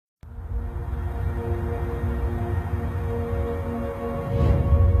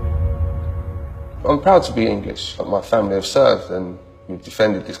I'm proud to be English. My family have served and we've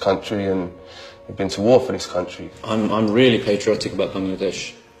defended this country and we've been to war for this country. I'm really patriotic about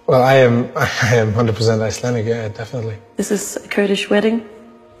Bangladesh. Well, I am 100% Icelandic, yeah, definitely. This is a Kurdish wedding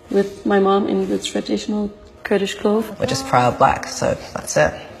with my mom in the traditional Kurdish clothes. We're just proud black, so that's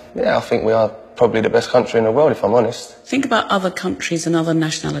it. Yeah, I think we are probably the best country in the world, if I'm honest. Think about other countries and other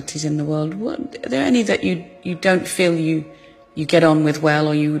nationalities in the world. Are there any that you don't feel you get on with well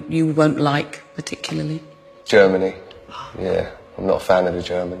or you won't like particularly? Germany. Yeah, I'm not a fan of the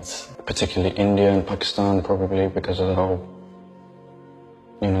Germans. Particularly India and Pakistan, probably, because of the whole,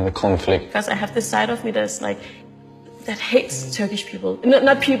 the conflict. Because I have this side of me that's like, that hates Turkish people.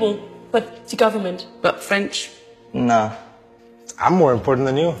 Not people, but the government. But French? No. I'm more important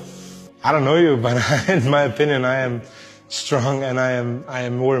than you. I don't know you, but in my opinion, I am strong and I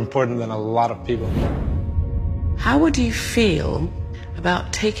am more important than a lot of people. How would you feel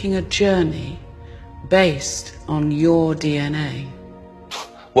about taking a journey based on your DNA?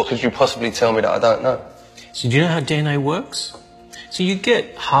 What could you possibly tell me that I don't know? So do you know how DNA works? So you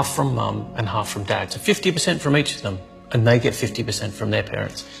get half from mum and half from dad, so 50% from each of them, and they get 50% from their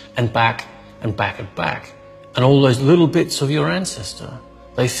parents, and back and back and back. And all those little bits of your ancestor,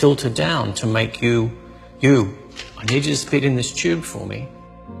 they filter down to make you, you. I need you to spit in this tube for me.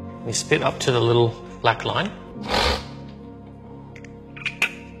 You spit up to the little black line.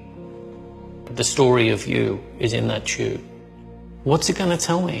 The story of you is in that tube. What's it going to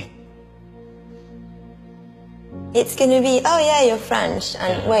tell me? It's going to be, oh yeah, you're French,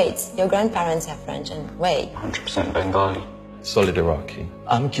 and wait, your grandparents are French, and wait. 100% Bengali. Solid Iraqi.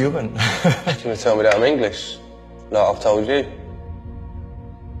 I'm Cuban. You're going to tell me that I'm English, like I've told you.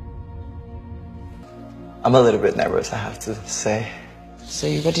 I'm a little bit nervous, I have to say. So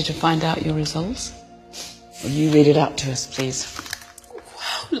you ready to find out your results? Will you read it out to us, please?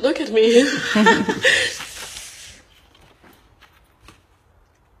 Wow, look at me.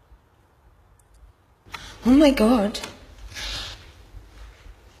 Oh my God.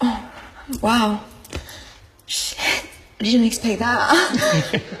 Oh, wow. Shit, I didn't expect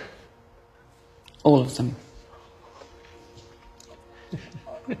that. All of them.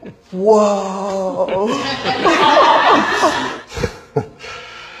 Whoa!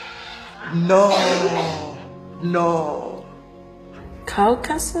 No.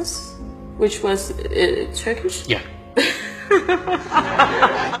 Caucasus, which was Turkish? Yeah.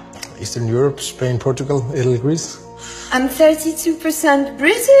 Eastern Europe, Spain, Portugal, Italy, Greece. I'm 32%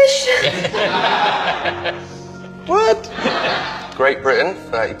 British. What? Great Britain,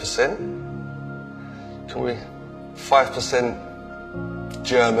 30%. Can we 5%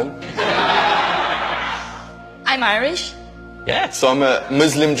 German? I'm Irish. Yeah. So I'm a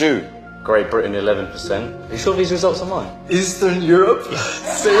Muslim Jew. Great Britain, 11%. Are you sure these results are mine? Eastern Europe?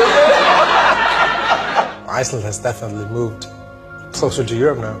 Iceland has definitely moved closer to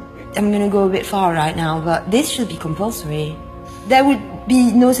Europe now. I'm going to go a bit far right now, but this should be compulsory. There would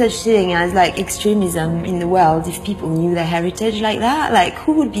be no such thing as like extremism in the world if people knew their heritage like that. Like,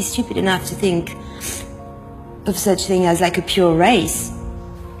 who would be stupid enough to think of such thing as like a pure race?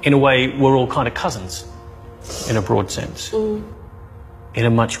 In a way, we're all kind of cousins, in a broad sense. In a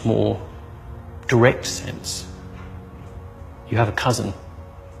much more direct sense. You have a cousin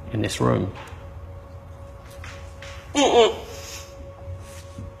in this room.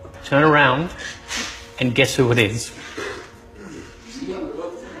 Turn around and guess who it is.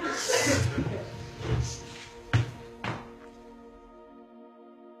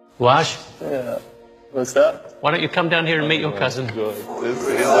 Wash? Yeah. What's that? Why don't you come down here and meet your cousin? God, this is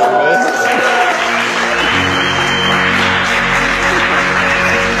the best.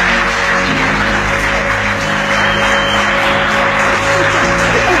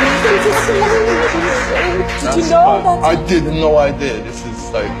 Did you know that? I didn't know I did. This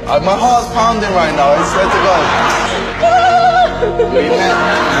is like, my heart's pounding right now, I swear to God. We met.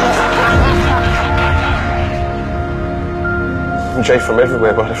 I'm Jay from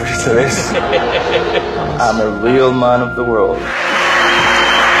everywhere by the reason of this. I'm a real man of the world.